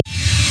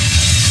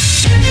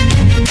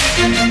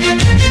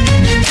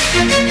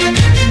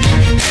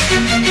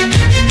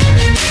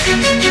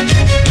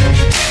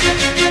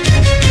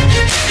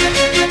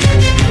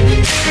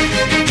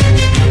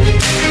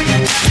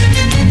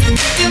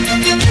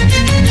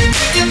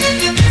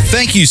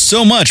Thank you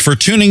so much for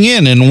tuning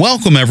in, and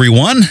welcome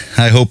everyone.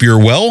 I hope you're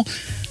well.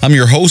 I'm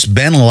your host,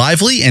 Ben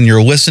Lively, and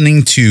you're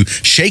listening to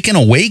Shaken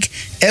Awake,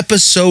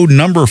 episode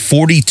number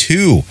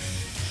 42.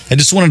 I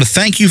just wanted to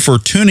thank you for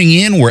tuning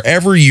in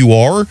wherever you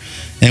are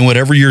and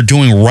whatever you're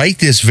doing right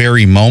this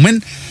very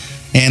moment.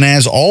 And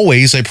as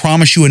always, I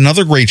promise you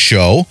another great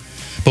show.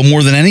 But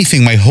more than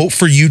anything, my hope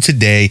for you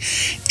today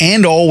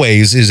and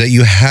always is that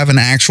you have an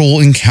actual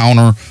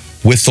encounter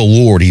with the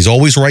Lord. He's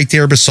always right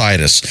there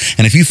beside us.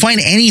 And if you find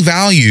any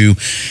value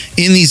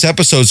in these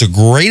episodes, the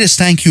greatest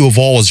thank you of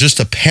all is just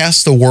to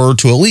pass the word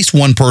to at least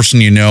one person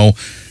you know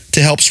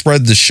to help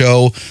spread the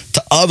show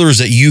to others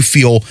that you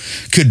feel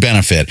could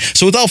benefit.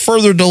 So without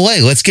further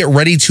delay, let's get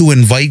ready to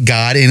invite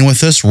God in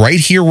with us right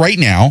here, right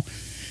now,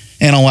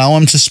 and allow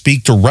him to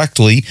speak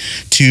directly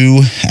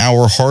to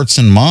our hearts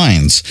and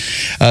minds.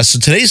 So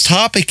today's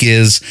topic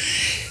is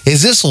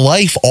this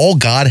life all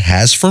God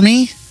has for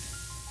me?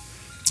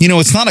 You know,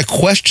 it's not a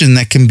question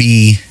that can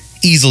be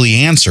easily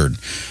answered,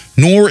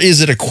 nor is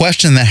it a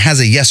question that has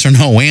a yes or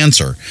no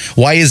answer.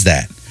 Why is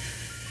that?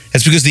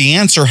 It's because the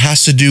answer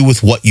has to do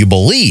with what you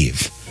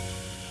believe.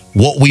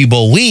 What we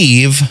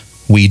believe,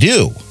 we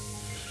do.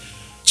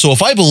 So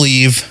if I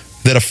believe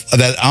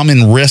that I'm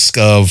in risk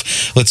of,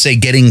 let's say,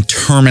 getting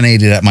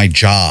terminated at my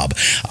job,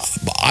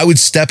 I would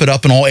step it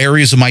up in all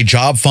areas of my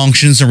job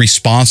functions and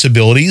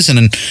responsibilities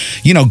and,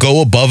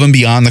 go above and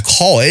beyond the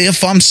call.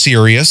 If I'm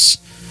serious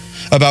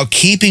about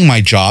keeping my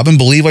job and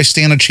believe I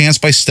stand a chance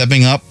by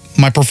stepping up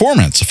my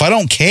performance. If I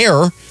don't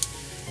care,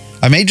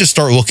 I may just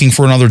start looking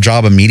for another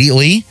job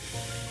immediately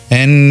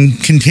and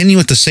continue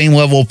at the same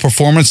level of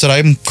performance that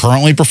I'm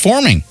currently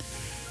performing.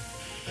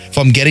 If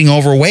I'm getting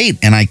overweight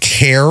and I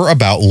care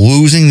about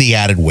losing the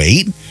added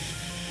weight,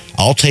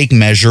 I'll take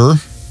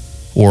measures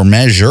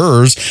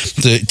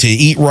to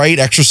eat right,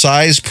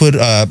 exercise, put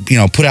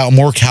out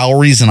more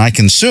calories than I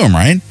consume,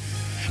 right?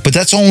 But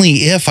that's only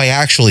if I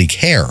actually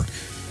care.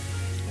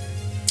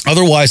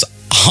 Otherwise,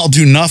 I'll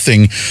do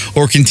nothing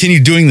or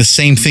continue doing the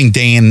same thing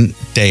day in,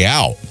 day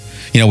out.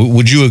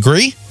 Would you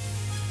agree?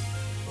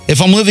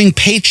 If I'm living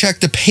paycheck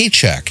to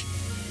paycheck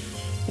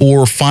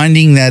or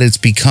finding that it's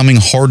becoming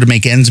hard to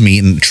make ends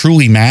meet and it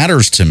truly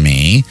matters to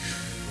me,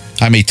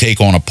 I may take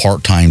on a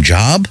part-time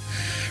job,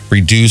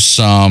 reduce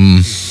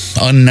some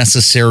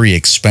unnecessary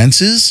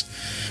expenses,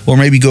 or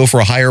maybe go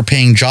for a higher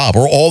paying job,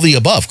 or all the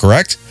above,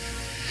 correct?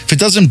 If it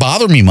doesn't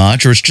bother me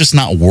much or it's just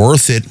not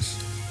worth it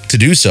to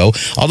do so,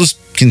 I'll just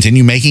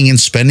continue making and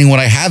spending what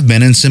I have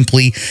been and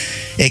simply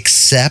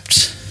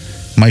accept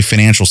my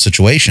financial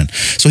situation.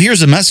 So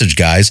here's the message,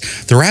 guys.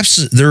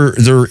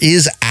 There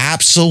is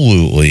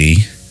absolutely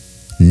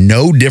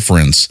no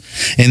difference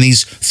in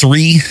these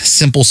three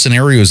simple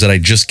scenarios that I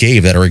just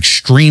gave that are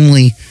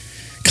extremely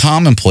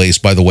commonplace,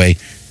 by the way,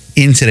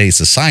 in today's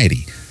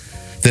society,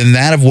 than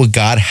that of what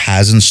God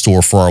has in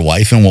store for our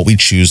life and what we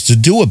choose to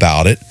do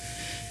about it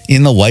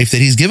in the life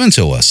that he's given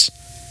to us.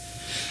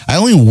 I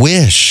only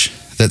wish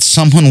that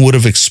someone would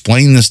have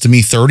explained this to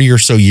me 30 or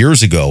so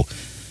years ago,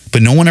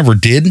 but no one ever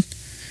did.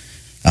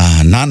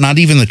 Not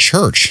even the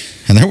church.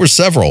 And there were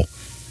several.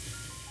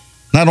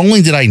 Not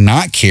only did I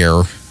not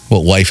care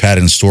what life had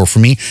in store for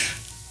me,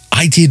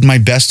 I did my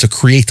best to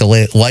create the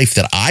life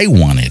that I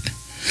wanted.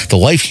 The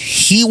life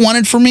he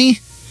wanted for me?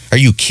 Are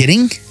you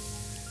kidding?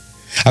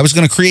 I was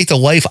going to create the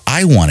life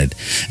I wanted.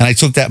 And I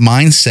took that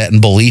mindset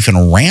and belief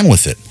and ran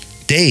with it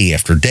day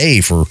after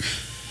day for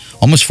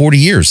almost 40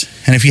 years.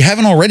 And if you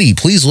haven't already,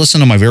 please listen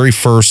to my very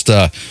first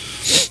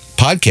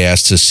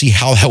podcast to see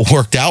how that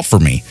worked out for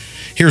me.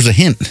 Here's a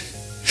hint.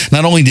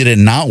 Not only did it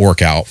not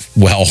work out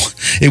well,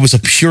 it was a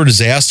pure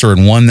disaster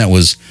and one that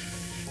was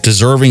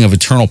deserving of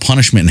eternal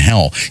punishment in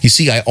hell. You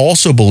see, I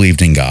also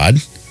believed in God.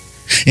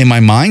 In my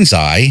mind's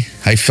eye,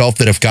 I felt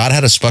that if God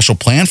had a special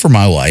plan for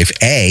my life,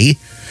 A,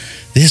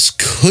 this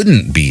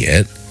couldn't be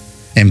it,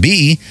 and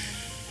B,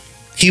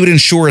 he would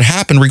ensure it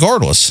happened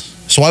regardless.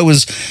 So I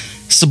was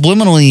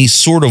subliminally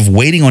sort of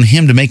waiting on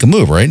him to make a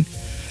move, right?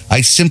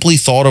 I simply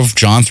thought of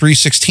John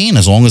 3:16,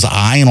 as long as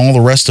I and all the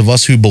rest of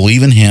us who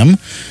believe in him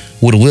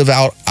would live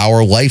out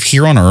our life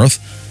here on earth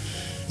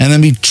and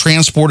then be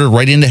transported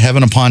right into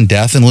heaven upon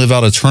death and live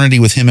out eternity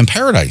with him in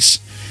paradise.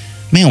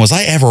 Man, was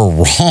I ever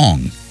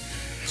wrong?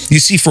 You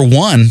see, for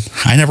one,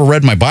 I never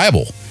read my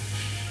Bible.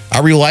 I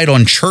relied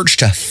on church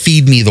to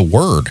feed me the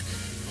word.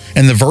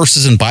 And the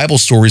verses and Bible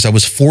stories I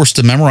was forced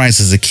to memorize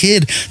as a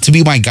kid to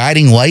be my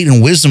guiding light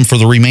and wisdom for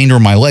the remainder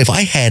of my life.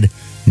 I had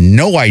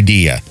no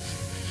idea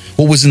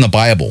what was in the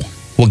Bible,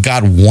 what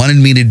God wanted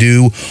me to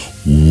do,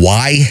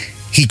 why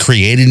he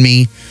created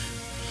me,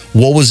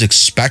 what was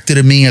expected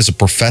of me as a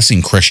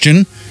professing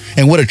Christian,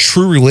 and what a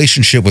true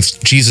relationship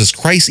with Jesus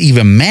Christ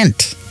even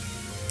meant.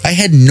 I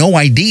had no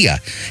idea.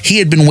 He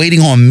had been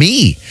waiting on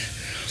me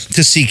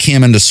to seek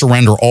him and to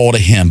surrender all to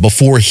him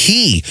before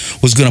he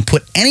was going to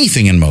put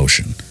anything in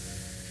motion.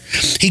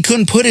 He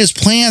couldn't put his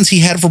plans he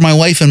had for my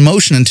life in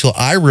motion until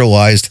I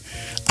realized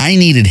I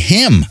needed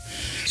him.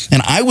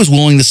 And I was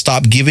willing to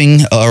stop giving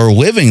or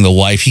living the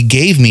life he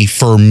gave me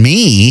for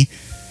me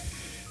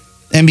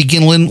and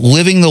begin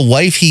living the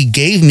life he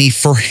gave me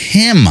for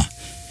him.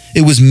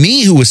 It was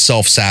me who was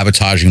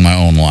self-sabotaging my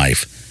own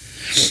life.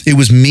 It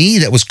was me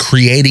that was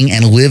creating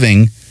and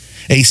living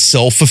a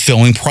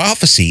self-fulfilling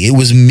prophecy. It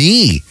was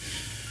me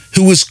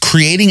who was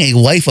creating a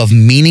life of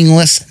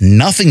meaningless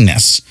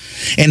nothingness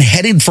and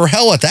headed for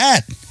hell at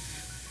that.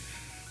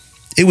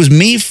 It was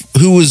me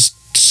who was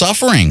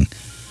suffering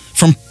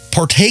from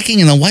partaking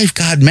in the life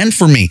God meant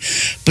for me,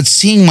 but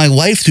seeing my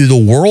life through the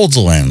world's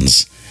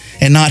lens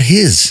and not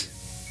his.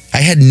 I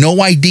had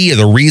no idea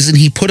the reason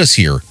he put us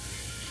here,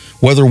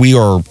 whether we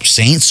are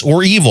saints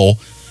or evil,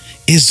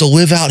 is to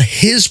live out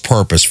his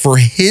purpose for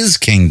his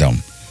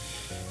kingdom.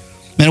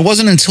 And it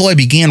wasn't until I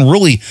began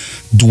really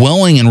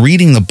dwelling and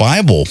reading the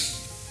Bible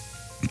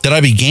that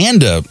I began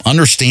to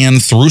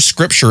understand through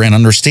Scripture and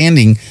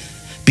understanding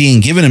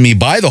being given to me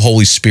by the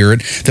Holy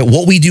Spirit that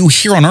what we do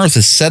here on earth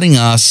is setting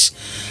us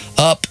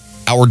up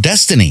our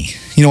destiny.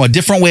 You know, a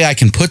different way I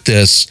can put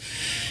this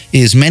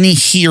is many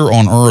here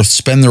on earth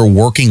spend their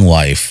working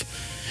life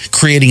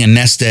creating a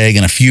nest egg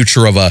and a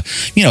future of a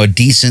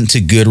decent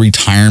to good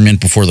retirement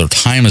before their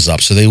time is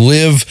up. So they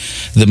live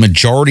the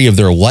majority of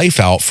their life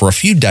out for a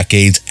few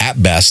decades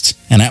at best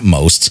and at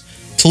most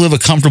to live a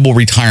comfortable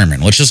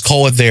retirement. Let's just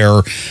call it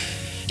their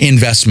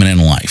investment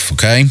in life,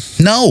 okay?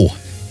 No.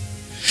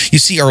 You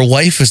see, our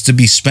life is to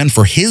be spent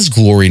for his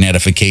glory and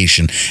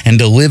edification and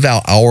to live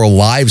out our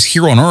lives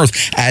here on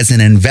earth as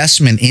an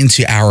investment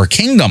into our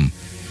kingdom.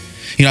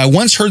 You know, I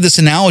once heard this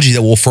analogy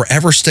that will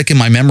forever stick in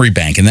my memory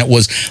bank, and that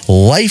was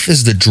life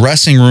is the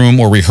dressing room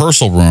or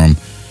rehearsal room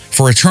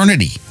for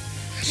eternity.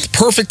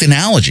 Perfect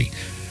analogy.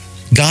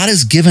 God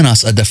has given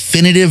us a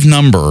definitive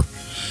number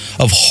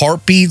of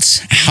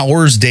heartbeats,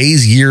 hours,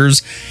 days,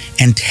 years,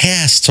 and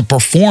tasks to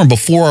perform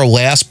before our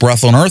last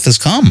breath on earth has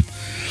come.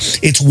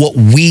 It's what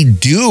we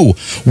do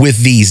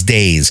with these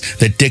days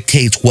that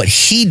dictates what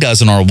he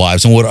does in our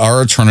lives and what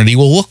our eternity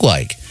will look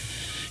like.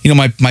 You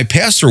know, my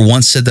pastor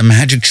once said the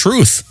magic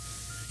truth.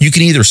 You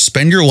can either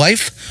spend your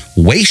life,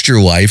 waste your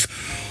life,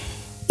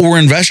 or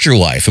invest your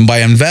life. And by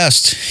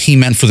invest, he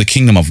meant for the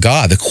kingdom of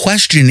God. The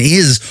question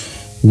is,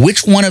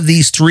 which one of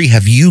these three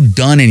have you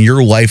done in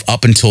your life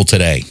up until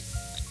today?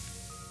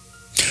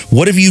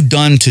 What have you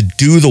done to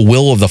do the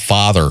will of the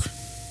Father?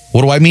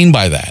 What do I mean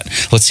by that?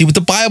 Let's see what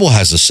the Bible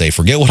has to say.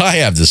 Forget what I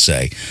have to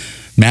say.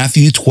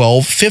 Matthew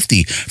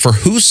 12:50. For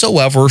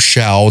whosoever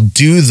shall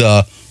do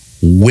the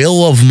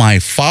will of my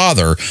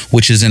Father,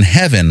 which is in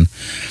heaven,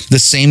 the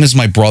same as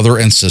my brother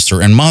and sister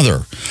and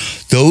mother.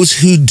 Those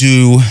who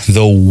do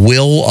the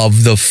will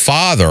of the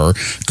Father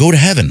go to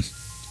heaven.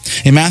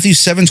 In Matthew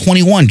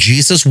 7:21,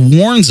 Jesus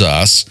warns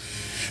us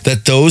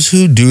that those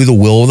who do the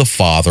will of the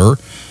Father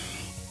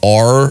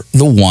are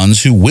the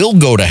ones who will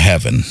go to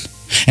heaven.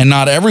 And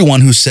not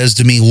everyone who says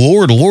to me,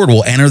 Lord, Lord,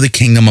 will enter the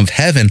kingdom of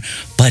heaven,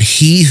 but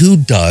he who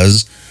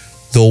does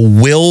the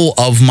will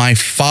of my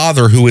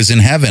Father who is in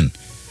heaven.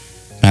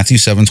 Matthew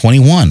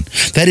 7:21.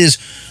 That is,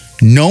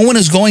 no one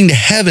is going to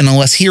heaven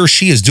unless he or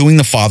she is doing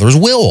the Father's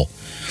will.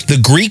 The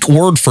Greek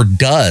word for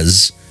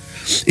does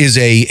is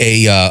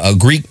a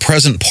Greek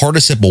present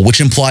participle, which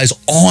implies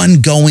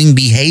ongoing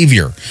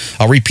behavior.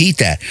 I'll repeat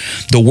that.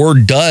 The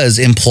word does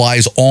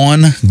implies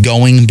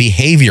ongoing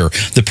behavior.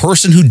 The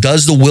person who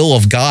does the will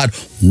of God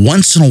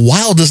once in a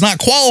while does not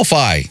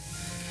qualify.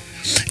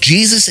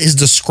 Jesus is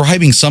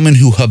describing someone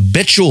who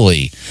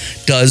habitually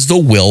does the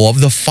will of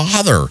the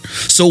Father.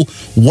 So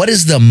what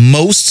is the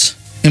most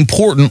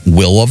important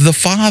will of the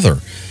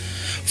Father?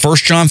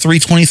 1 John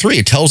 3:23,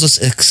 it tells us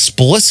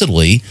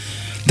explicitly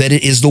that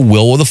it is the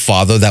will of the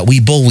Father that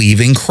we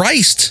believe in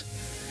Christ.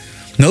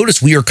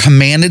 Notice we are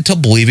commanded to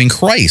believe in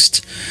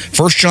Christ.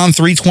 1 John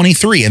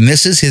 3:23, and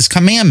this is his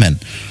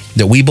commandment,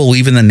 that we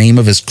believe in the name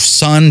of his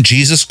Son,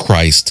 Jesus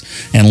Christ,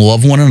 and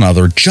love one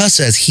another just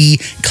as he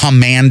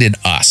commanded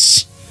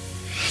us.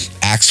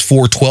 Acts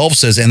 4:12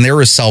 says, and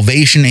there is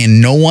salvation in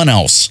no one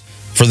else,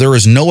 for there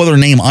is no other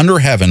name under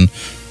heaven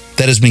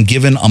that has been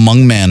given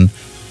among men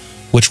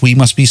which we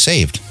must be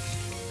saved.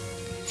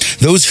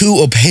 Those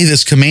who obey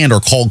this command are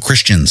called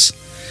Christians.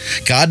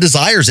 God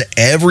desires that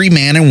every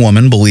man and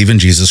woman believe in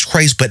Jesus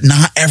Christ, but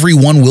not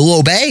everyone will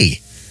obey.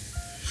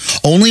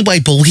 Only by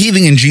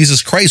believing in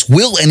Jesus Christ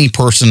will any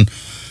person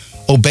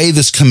obey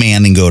this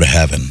command and go to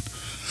heaven.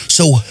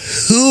 So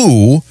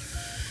who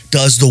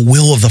does the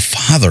will of the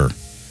Father?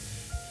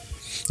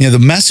 You know, the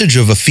message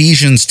of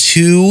Ephesians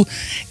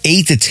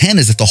 2:8-10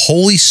 is that the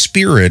Holy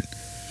Spirit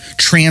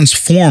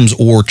transforms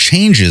or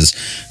changes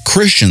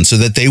Christians so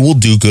that they will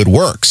do good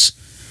works.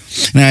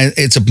 Now,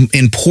 it's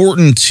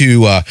important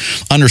to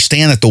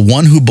understand that the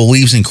one who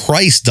believes in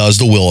Christ does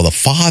the will of the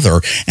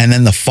Father, and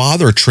then the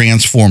Father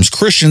transforms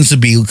Christians to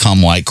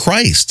become like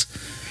Christ.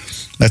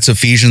 That's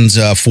Ephesians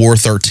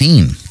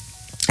 4:13.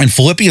 And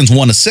Philippians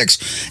 1:6,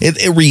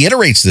 it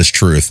reiterates this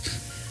truth.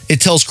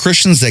 It tells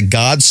Christians that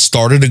God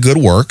started a good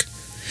work,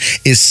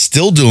 is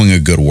still doing a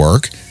good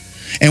work,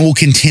 and will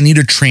continue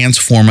to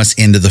transform us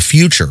into the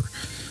future.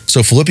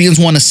 So Philippians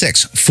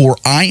 1:6, for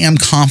I am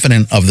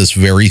confident of this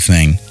very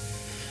thing,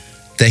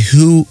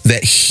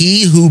 that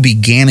he who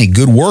began a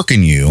good work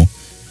in you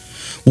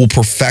will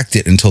perfect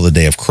it until the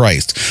day of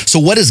Christ. So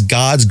what is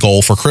God's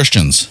goal for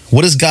Christians?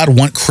 What does God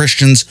want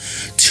Christians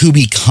to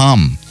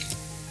become?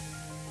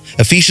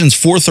 Ephesians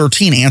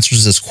 4:13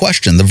 answers this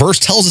question. The verse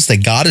tells us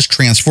that God is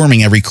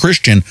transforming every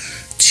Christian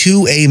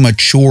to a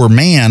mature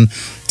man,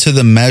 to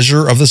the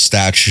measure of the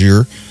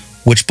stature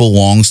which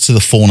belongs to the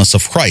fullness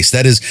of Christ.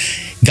 That is,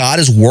 God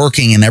is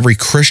working in every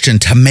Christian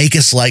to make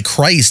us like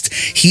Christ.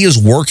 He is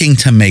working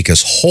to make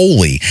us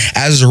holy.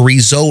 As a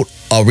result,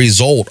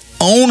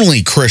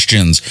 only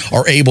Christians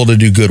are able to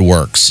do good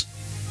works.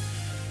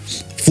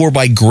 For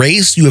by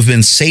grace you have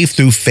been saved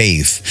through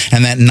faith,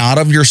 and that not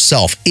of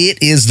yourself. It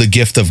is the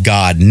gift of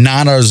God,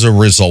 not as a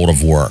result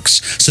of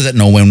works, so that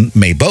no one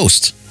may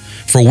boast.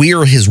 For we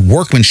are his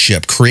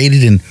workmanship,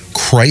 created in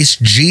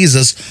Christ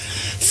Jesus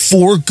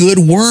for good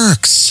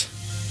works.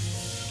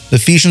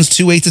 Ephesians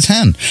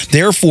 2:8-10.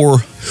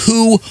 Therefore,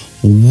 who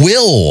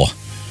will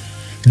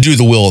do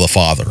the will of the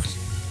Father?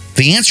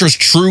 The answer is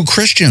true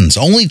Christians.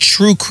 Only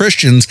true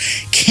Christians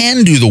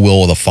can do the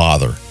will of the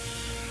Father.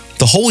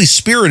 The Holy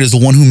Spirit is the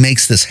one who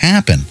makes this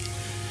happen.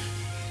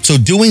 So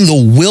doing the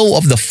will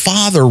of the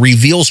Father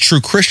reveals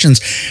true Christians.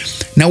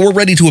 Now we're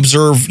ready to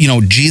observe,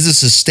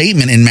 Jesus'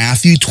 statement in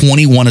Matthew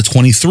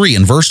 21-23.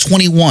 In verse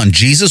 21,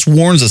 Jesus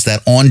warns us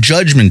that on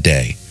Judgment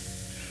Day,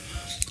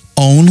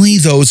 only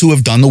those who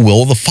have done the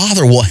will of the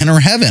Father will enter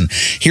heaven.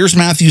 Here's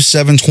Matthew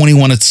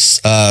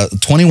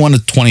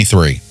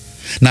 7:21-23.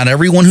 Not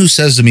everyone who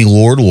says to me,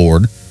 Lord,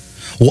 Lord,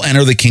 will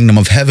enter the kingdom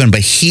of heaven,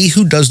 but he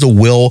who does the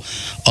will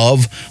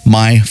of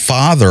my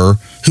Father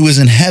who is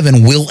in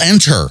heaven will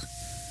enter.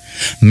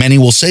 Many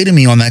will say to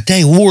me on that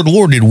day, Lord,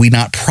 Lord, did we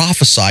not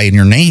prophesy in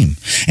your name,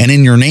 and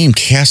in your name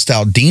cast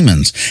out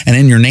demons, and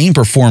in your name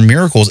perform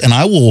miracles? And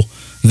I will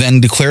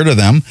then declare to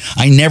them,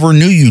 I never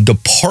knew you.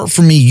 Depart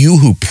from me, you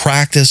who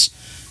practice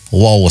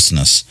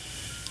lawlessness.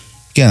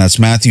 Again, that's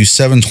Matthew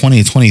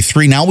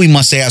 7:20-23. Now we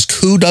must ask,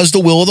 who does the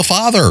will of the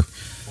Father?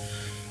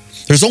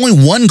 There's only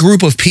one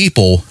group of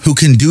people who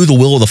can do the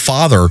will of the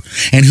Father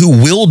and who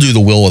will do the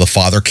will of the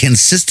Father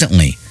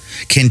consistently,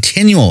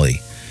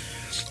 continually.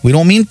 We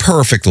don't mean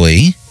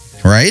perfectly,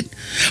 right?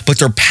 But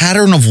their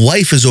pattern of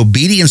life is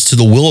obedience to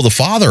the will of the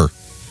Father.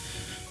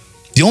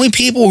 The only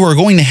people who are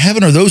going to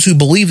heaven are those who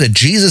believe that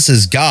Jesus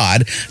is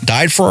God,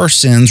 died for our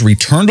sins,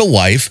 returned to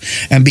life,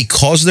 and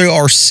because they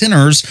are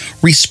sinners,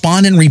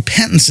 respond in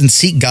repentance and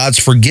seek God's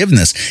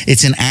forgiveness.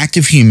 It's an act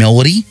of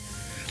humility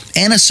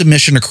and a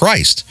submission to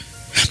Christ.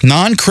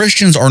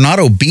 Non-Christians are not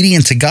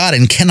obedient to God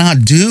and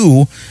cannot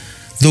do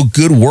the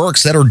good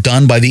works that are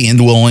done by the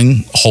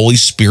indwelling Holy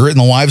Spirit in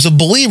the lives of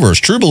believers,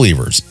 true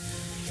believers.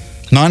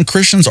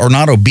 Non-Christians are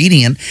not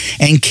obedient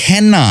and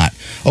cannot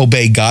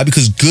obey God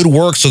because good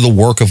works are the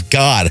work of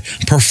God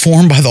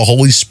performed by the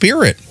Holy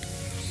Spirit.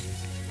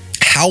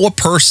 How a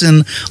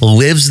person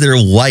lives their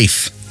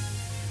life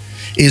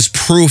is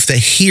proof that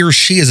he or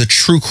she is a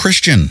true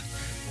Christian.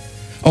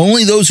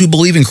 Only those who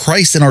believe in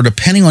Christ and are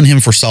depending on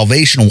him for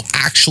salvation will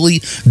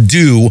actually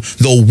do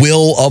the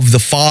will of the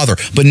Father.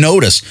 But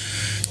notice,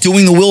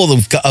 doing the will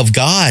of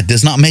God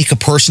does not make a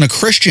person a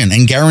Christian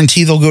and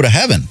guarantee they'll go to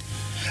heaven.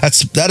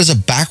 That is a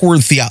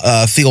backward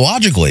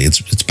theologically.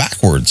 It's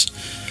backwards.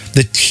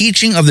 The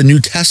teaching of the New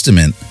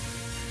Testament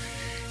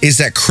is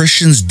that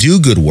Christians do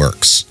good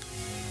works.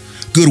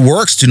 Good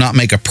works do not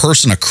make a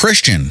person a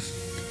Christian.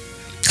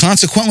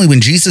 Consequently,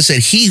 when Jesus said,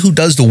 he who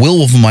does the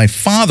will of my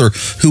Father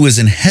who is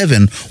in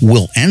heaven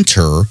will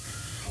enter,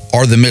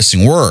 are the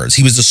missing words.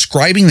 He was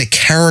describing the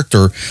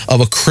character of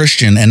a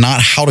Christian and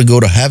not how to go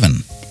to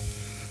heaven.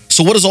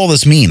 So what does all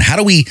this mean? How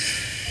do we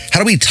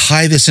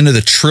tie this into the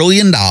 $1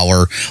 trillion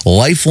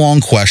lifelong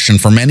question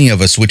for many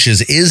of us, which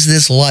is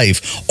this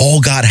life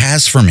all God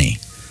has for me?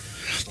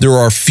 There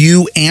are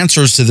few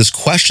answers to this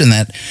question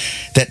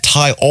that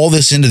tie all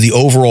this into the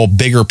overall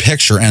bigger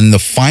picture. And the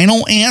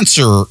final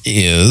answer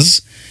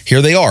is,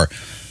 here they are.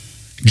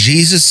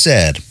 Jesus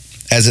said,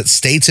 as it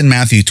states in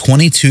Matthew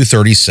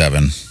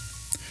 22:37,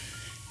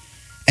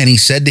 and he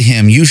said to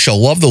him, you shall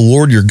love the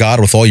Lord your God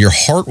with all your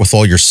heart, with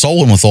all your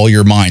soul, and with all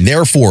your mind.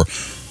 Therefore,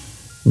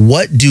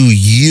 what do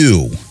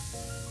you,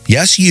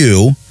 yes,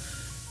 you,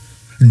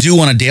 do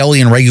on a daily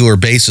and regular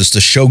basis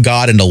to show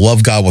God and to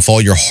love God with all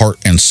your heart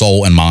and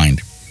soul and mind?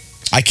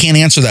 I can't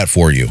answer that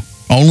for you.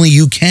 Only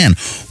you can.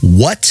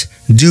 What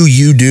do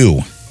you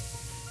do?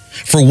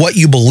 For what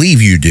you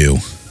believe you do.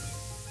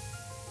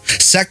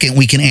 Second,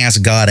 we can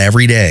ask God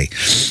every day,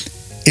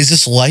 is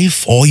this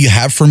life all you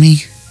have for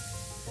me?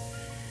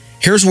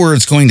 Here's where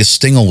it's going to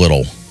sting a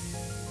little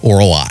or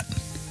a lot.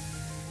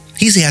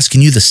 He's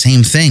asking you the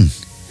same thing.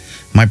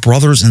 My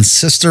brothers and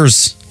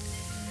sisters,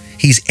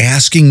 he's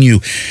asking you,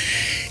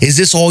 is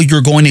this all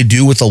you're going to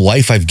do with the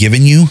life I've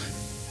given you?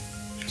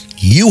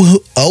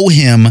 You owe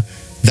him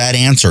that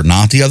answer,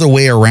 not the other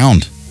way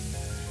around.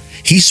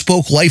 He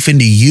spoke life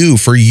into you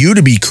for you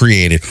to be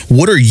created.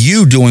 What are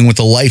you doing with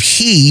the life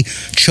He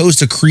chose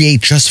to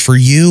create just for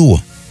you?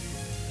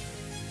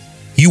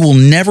 You will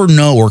never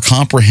know or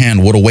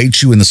comprehend what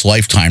awaits you in this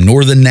lifetime,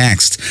 nor the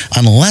next,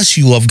 unless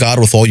you love God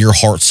with all your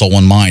heart, soul,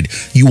 and mind.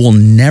 You will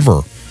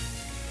never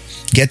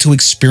get to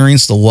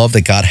experience the love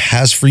that God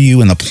has for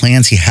you and the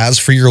plans He has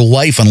for your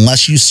life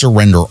unless you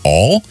surrender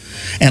all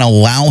and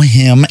allow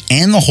Him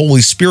and the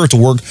Holy Spirit to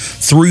work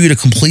through you to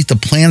complete the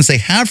plans they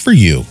have for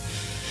you.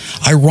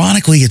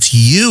 Ironically, it's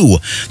you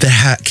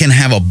that can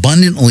have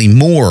abundantly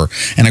more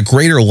and a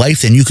greater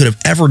life than you could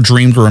have ever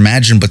dreamed or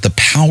imagined, but the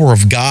power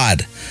of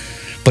God.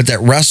 But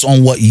that rests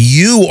on what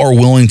you are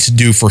willing to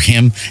do for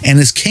Him and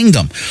His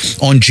kingdom.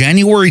 On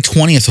January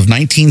 20th of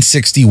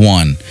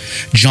 1961,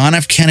 John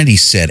F. Kennedy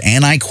said,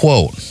 and I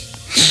quote,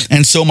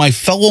 "And so, my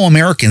fellow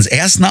Americans,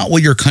 ask not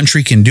what your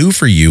country can do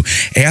for you,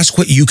 ask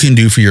what you can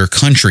do for your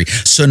country.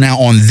 So now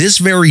on this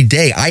very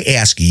day, I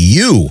ask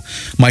you,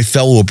 my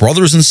fellow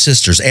brothers and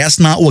sisters, ask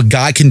not what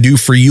God can do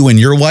for you in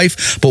your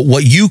life, but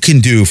what you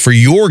can do for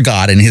your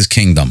God and His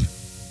kingdom."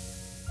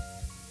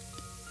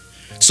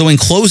 So in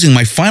closing,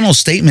 my final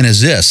statement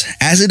is this: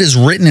 as it is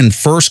written in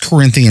 1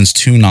 Corinthians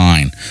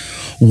 2:9,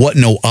 what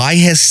no eye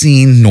has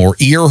seen, nor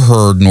ear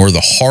heard, nor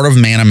the heart of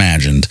man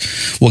imagined,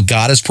 what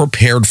God has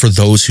prepared for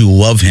those who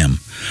love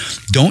Him.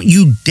 Don't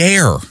you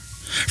dare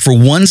for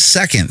 1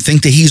 second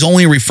think that He's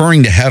only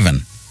referring to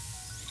heaven.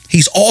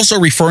 He's also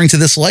referring to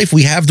this life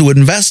we have to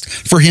invest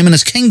for Him and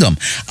His kingdom.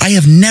 I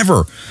have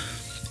never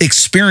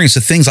experience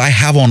the things I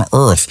have on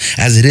earth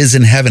as it is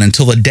in heaven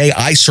until the day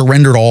I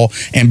surrendered all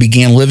and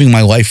began living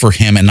my life for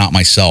Him and not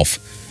myself.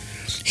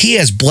 He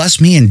has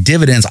blessed me in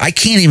dividends I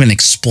can't even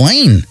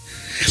explain,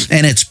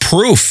 and it's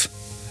proof.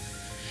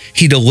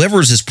 He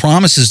delivers His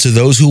promises to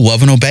those who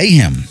love and obey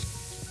Him.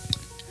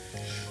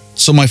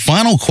 So my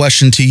final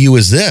question to you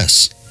is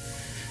this: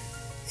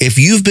 if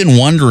you've been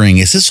wondering,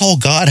 is this all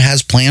God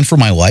has planned for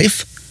my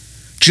life?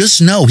 Just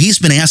know He's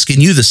been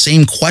asking you the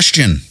same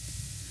question.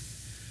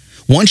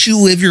 Once you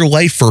live your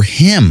life for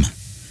Him,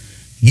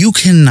 you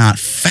cannot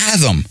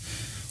fathom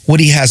what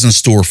He has in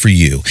store for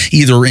you,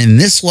 either in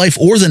this life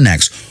or the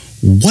next.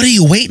 What are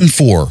you waiting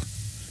for?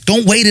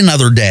 Don't wait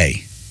another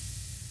day.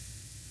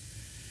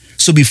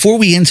 So before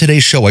we end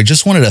today's show, I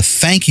just wanted to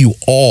thank you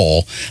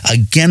all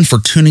again for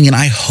tuning in.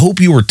 I hope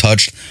you were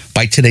touched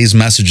by today's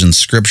message in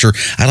Scripture.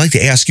 I'd like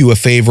to ask you a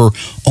favor.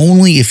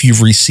 Only if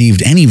you've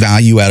received any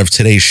value out of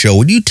today's show,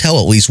 would you tell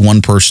at least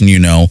one person you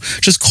know?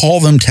 Just call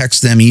them,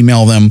 text them,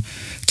 email them,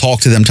 talk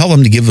to them, tell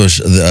them to give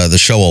the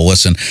show a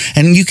listen.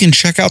 And you can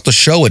check out the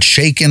show at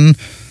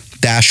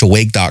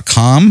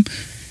shaken-awake.com.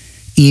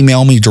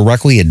 Email me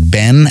directly at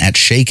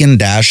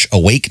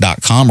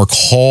ben@shaken-awake.com or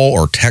call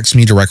or text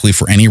me directly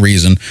for any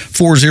reason,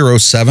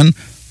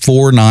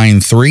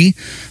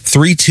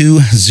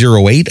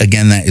 407-493-3208.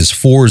 Again, that is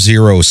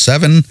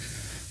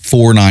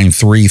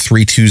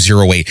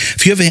 407-493-3208.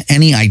 If you have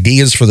any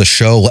ideas for the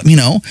show, let me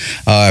know.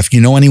 If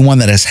you know anyone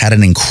that has had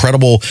an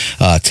incredible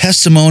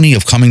testimony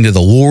of coming to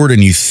the Lord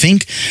and you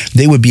think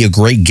they would be a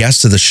great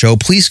guest of the show,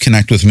 please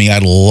connect with me.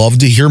 I'd love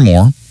to hear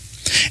more.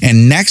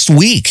 And next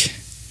week,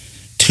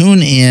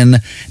 tune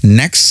in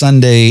next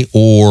Sunday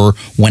or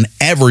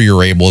whenever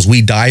you're able as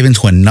we dive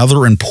into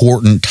another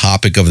important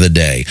topic of the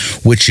day,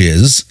 which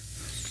is,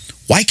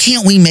 why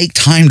can't we make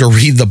time to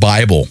read the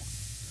Bible?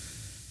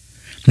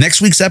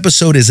 Next week's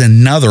episode is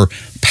another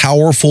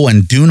powerful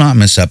and do not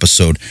miss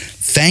episode.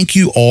 Thank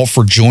you all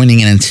for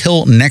joining, and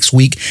until next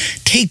week,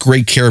 take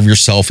great care of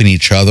yourself and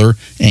each other,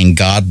 and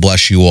God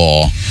bless you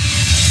all.